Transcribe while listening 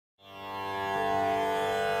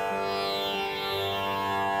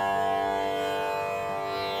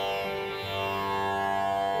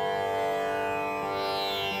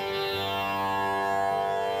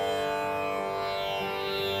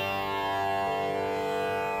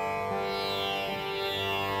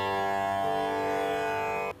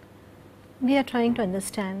we are trying to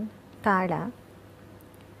understand tala,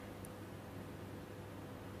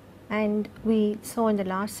 and we saw in the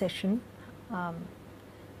last session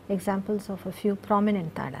examples of a few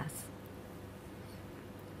prominent talas.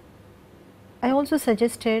 I also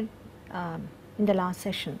suggested in the last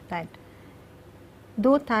session that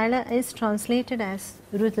though tala is translated as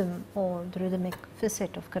rhythm or the rhythmic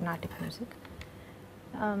facet of Carnatic music,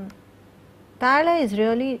 tala is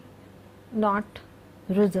really not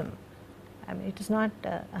rhythm. I mean, it is not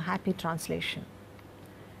a happy translation.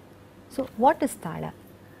 So, what is tala?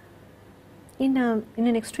 In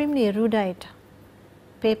an extremely erudite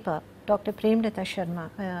paper, Dr. Premlata Sharma,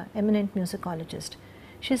 eminent musicologist,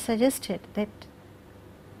 she suggested that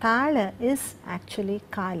tala is actually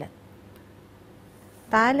kala.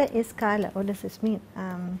 Tala is kala. What does this mean?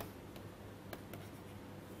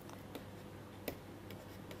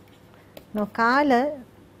 Now, kala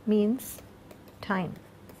means time.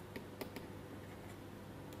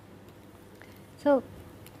 So,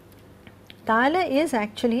 tala is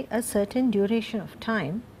actually a certain duration of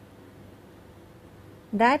time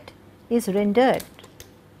that is rendered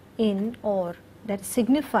in, or that is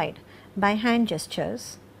signified by hand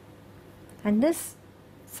gestures, and this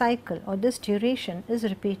cycle or this duration is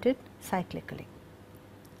repeated cyclically.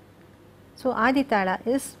 So, Adi tala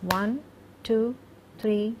is 1, 2,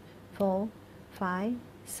 3, 4, 5,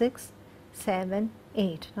 6, 7,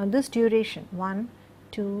 8. Now, this duration 1,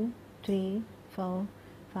 2, 3, 4,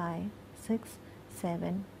 5, 6,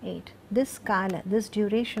 7, 8. This kala, this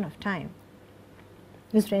duration of time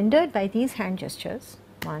is rendered by these hand gestures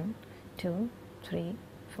 1, 2, 3,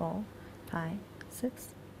 4, 5,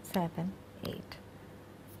 6, 7, 8.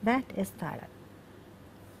 That is tala.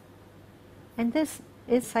 And this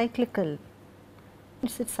is cyclical.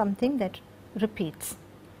 It's something that repeats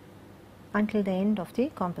until the end of the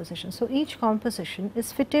composition. So, each composition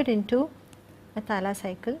is fitted into a tala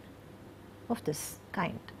cycle of this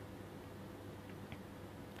kind.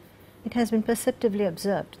 It has been perceptibly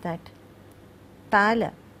observed that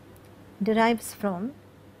tala derives from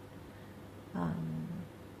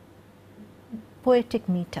poetic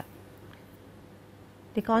meter.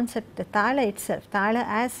 The concept, the tala itself, tala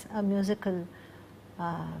as a musical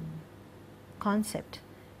concept,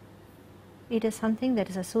 it is something that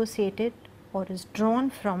is associated or is drawn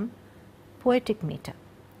from poetic meter,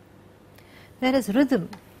 whereas rhythm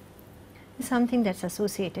is something that is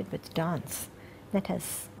associated with dance, that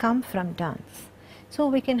has come from dance. So,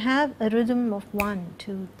 we can have a rhythm of 1,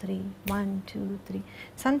 2, 3, 1, 2, 3,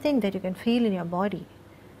 something that you can feel in your body,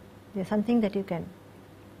 there is something that you can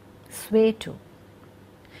sway to.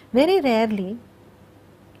 Very rarely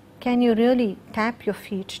can you really tap your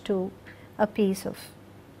feet to a piece of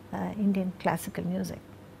Indian classical music.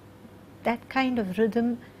 That kind of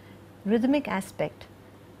rhythmic aspect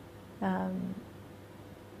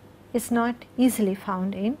is not easily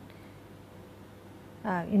found in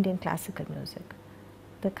Indian classical music.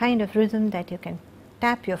 The kind of rhythm that you can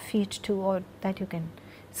tap your feet to, or that you can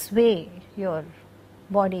sway your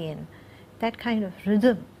body in, that kind of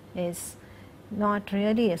rhythm is not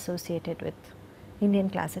really associated with Indian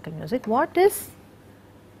classical music. What is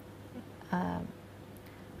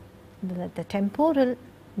the temporal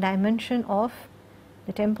dimension of,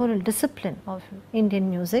 the temporal discipline of Indian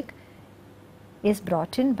music is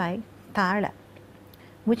brought in by tala,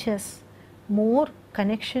 which has more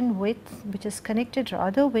connection with, which is connected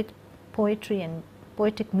rather with poetry and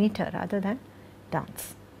poetic meter rather than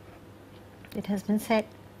dance. It has been said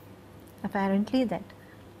apparently that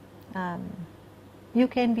you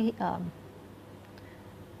can be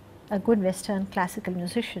a good Western classical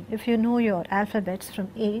musician if you know your alphabets from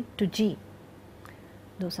A to G.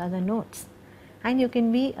 Those are the notes. And you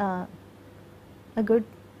can be a good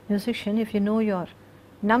musician if you know your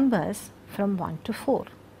numbers from 1 to 4.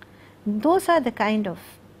 Those are the kind of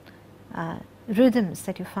rhythms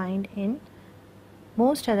that you find in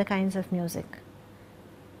most other kinds of music,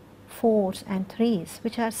 4s and 3s,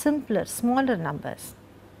 which are simpler, smaller numbers.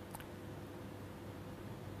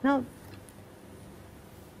 Now,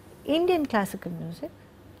 Indian classical music,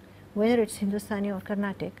 whether it is Hindustani or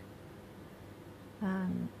Carnatic,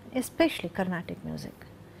 especially Carnatic music.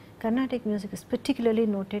 Carnatic music is particularly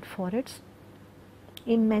noted for its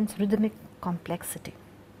immense rhythmic complexity.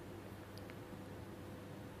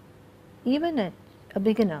 Even a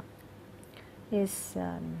beginner is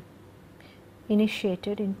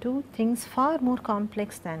initiated into things far more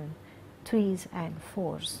complex than 3s and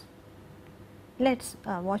 4s. Let's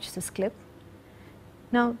watch this clip.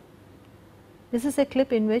 Now, this is a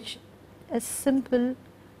clip in which a simple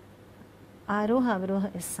Aroha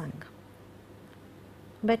Avroha is sung,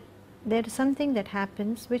 but there is something that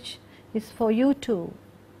happens which is for you to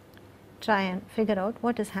try and figure out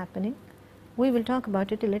what is happening. We will talk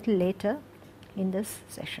about it a little later in this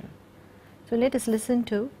session. So let us listen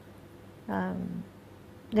to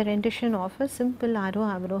the rendition of a simple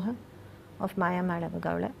Aroha Avroha of Maya Madhava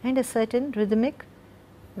Gaula and a certain rhythmic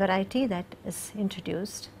variety that is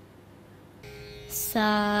introduced.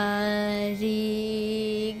 Sa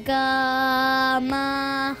ri ga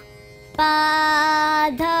ma pa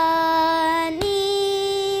dha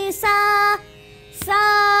ni sa sa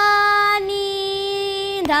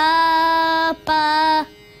ni dha pa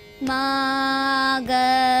ma ga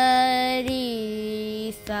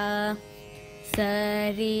ri sa sa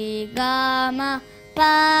ri ga ma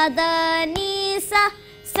pa dha ni sa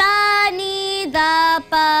sa ni dha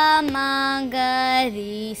pa ma ga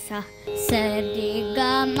ri sa sa ri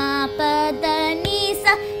ga ma pa dha ni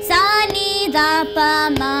sa sa ni dha pa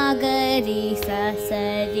ma ga ri sa sa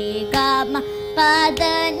ri ga ma pa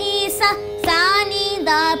dha ni sa sa ni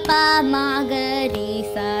dha pa ma ga ri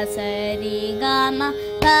sa sa ri ga ma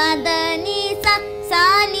pa dha ni sa sa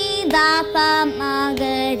ni dha pa ma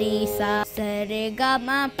ga ri sa sa re ga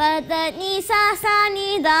ma pa dha ni sa sa ni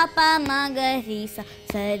dha pa ma ga ri sa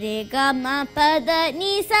sa re ga ma pa dha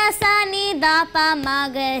ni sa sa ni dha pa ma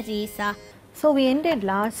ga ri sa. So we ended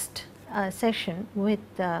last session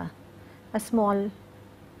with a small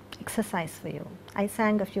exercise for you. I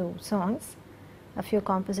sang a few songs, a few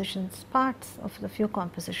compositions, parts of the few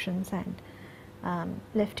compositions, and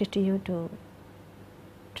left it to you to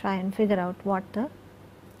try and figure out what the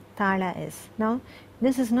tala is. Now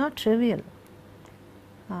this is not trivial.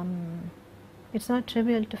 It's not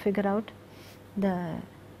trivial to figure out the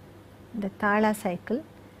tala cycle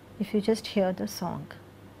if you just hear the song.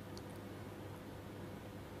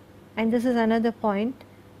 And this is another point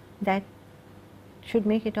that should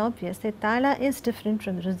make it obvious that tala is different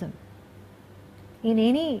from rhythm. In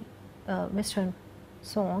any Western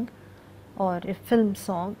song or a film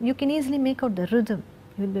song, you can easily make out the rhythm.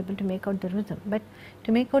 You will be able to make out the rhythm. But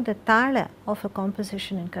to make out the tala of a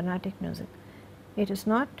composition in Carnatic music, it is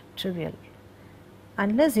not trivial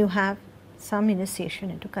unless you have some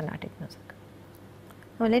initiation into Carnatic music.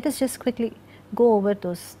 Now let us just quickly go over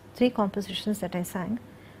those three compositions that I sang,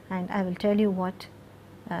 and I will tell you what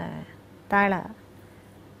tala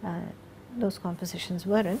those compositions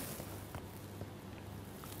were in.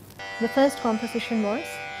 The first composition was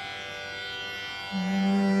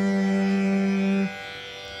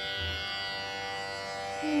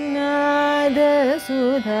Nada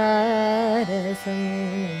Sudharasam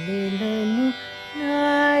Dilanu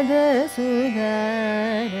Nada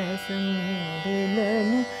Sudharasam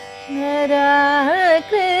Dilanu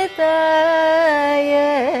Narakritaya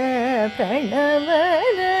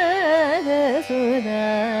Pranavana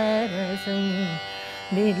Sudharasam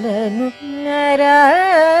Dilanu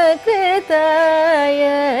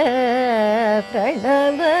Narakritaya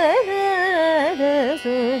Pranavana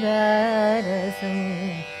Sudharasam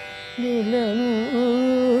Dilanu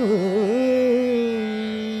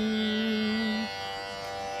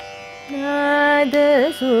Nada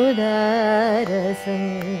Sudharasam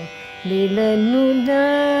Dilanu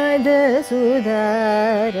Nada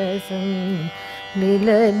Sudharasam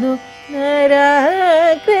Dilanu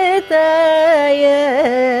Narakritaya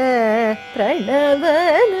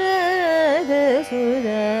Pranavana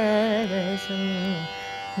Sudharasam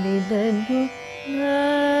Dilanu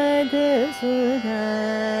Nada Sudharasam.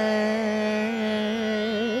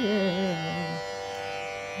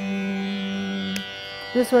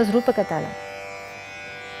 This was Rupaka Tala.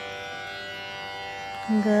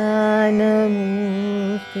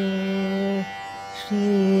 Ganamurti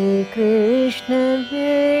Shri Krishna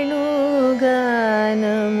Venu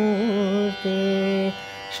Ganamurti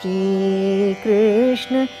Shri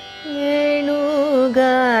Krishna Venu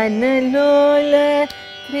Ganalola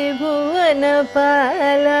Tribhuvana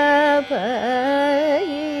Pala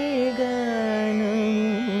Pai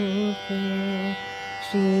Ganamurti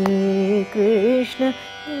Shri Krishna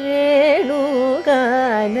Venu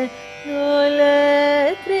Ganalola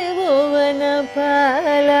Tribhuvana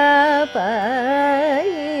Pala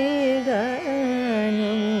Pai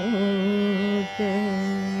Ganamurti.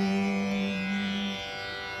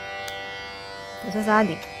 This was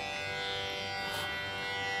Adi.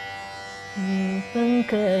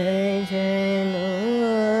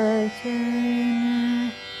 Pankajalochana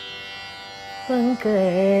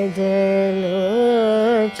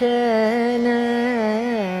Pankajalochana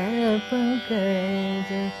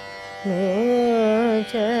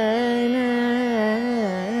Pankajalochana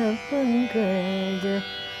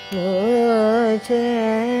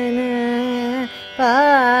Pankajalochana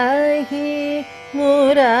Pahi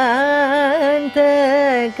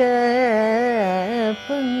Murantaka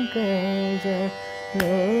pankaj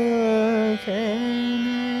lochana.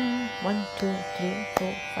 1, 2, 3,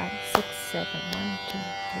 4, 5, 6, 7. 1, 2,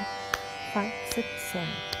 3, 5, 6, 7.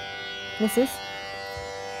 This is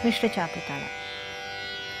Mishra Chapu Tala.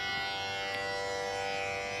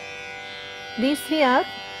 These three are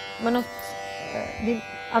one of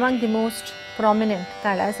among the most prominent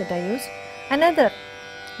talas that are used. Another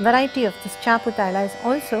variety of this Chapu Tala is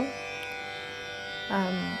also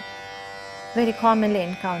very commonly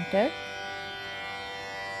encountered.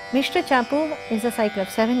 Mishra Chapu is a cycle of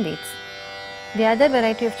 7 beats. The other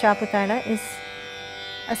variety of Chapu Tala is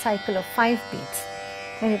a cycle of 5 beats,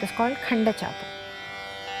 and it is called Khanda Chapu.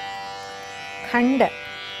 Khanda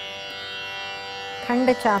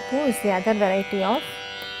Chapu is the other variety of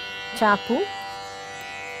Chapu.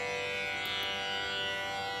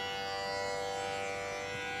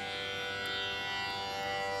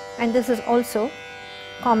 And this is also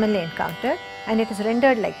commonly encountered, and it is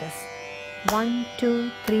rendered like this: 1,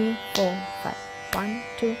 2, 3, 4, 5. 1,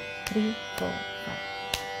 2, 3, 4, 5.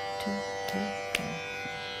 2, 3, 4.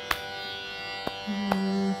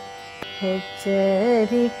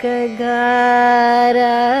 Hecharika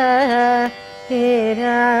gara he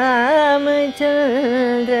Ramachandra.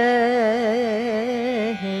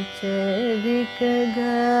 Hecharika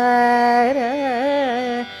gara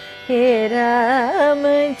he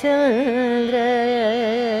Ramachandra.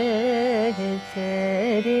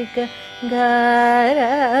 Hecharika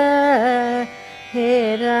gara he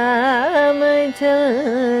Ramachandra.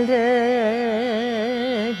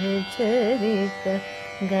 Hecharika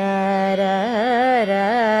gara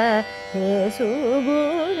he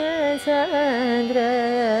Suguna Sandra.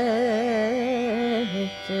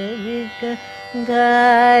 Hecharika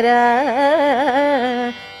gara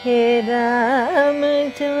he Ramachandra.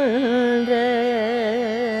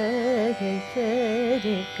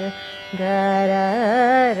 Hecharika gara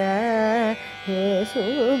he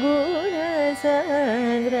Suguna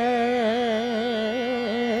Sandra.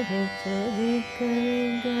 Hecharika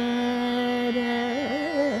gara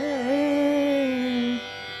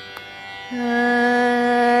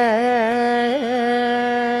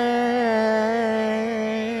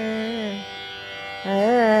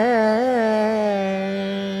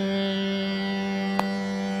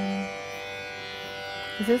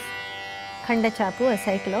This is Khanda Chapu, a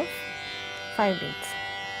cycle of 5 beats.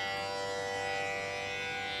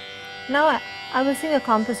 Now I will sing a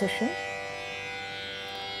composition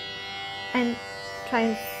and try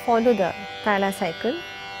and follow the Tala cycle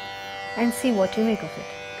and see what you make of it.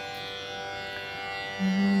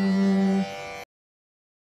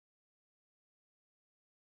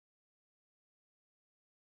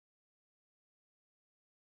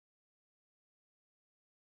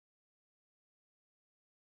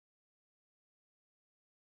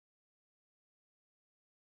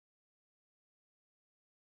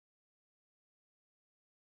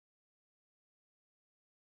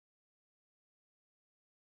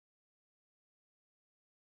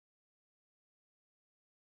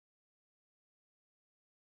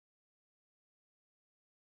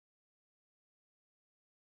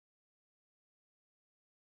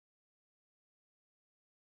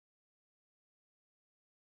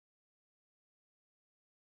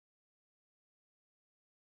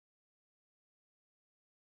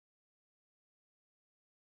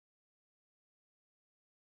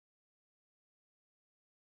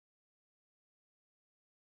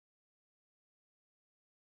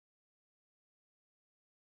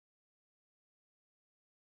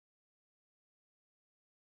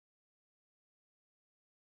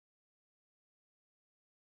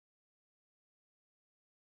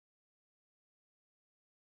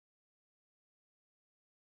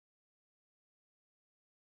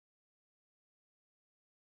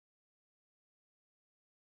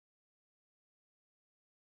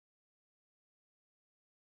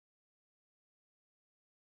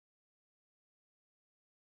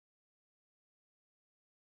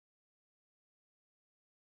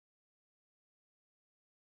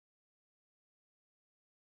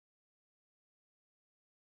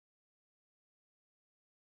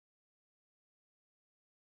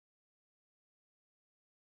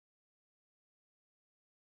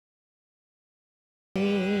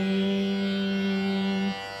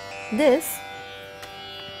 This,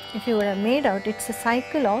 if you would have made out, it's a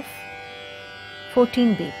cycle of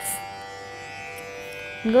 14 beats.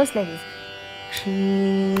 It goes like this.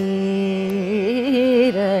 Kshira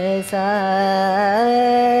Sagara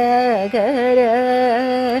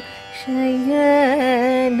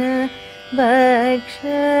Shayana Vakshasthala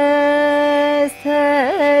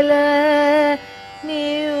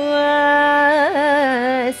Nivasa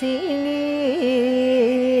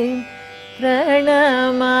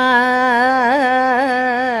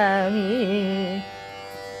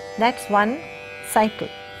that's one cycle,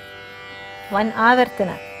 one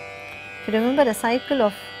avartana. If you remember,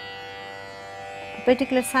 a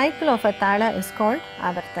particular cycle of a tala is called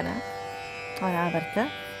avartana or avarta,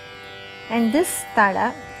 and this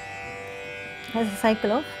tala has a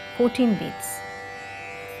cycle of 14 beats.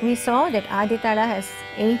 We saw that Adi tala has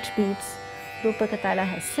 8 beats, Rupaka tala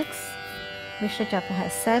has 6, Mishra chapu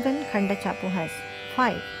has 7, Khanda chapu has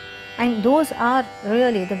 5, and those are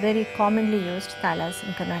really the very commonly used talas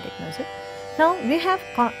in Carnatic music. Now we have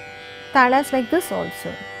talas like this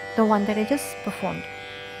also, the one that I just performed,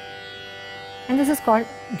 and this is called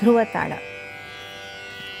Dhruva tala.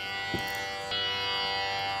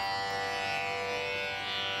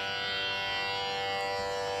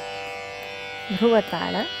 Dhruva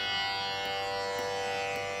tala.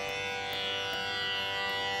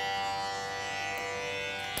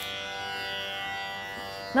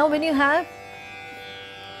 Now when you have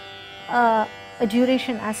a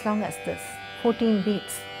duration as long as this, 14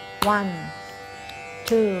 beats, 1,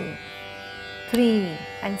 2, 3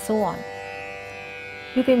 and so on,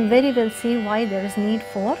 you can very well see why there is need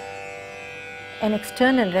for an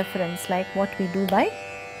external reference like what we do by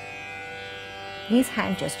these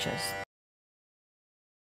hand gestures.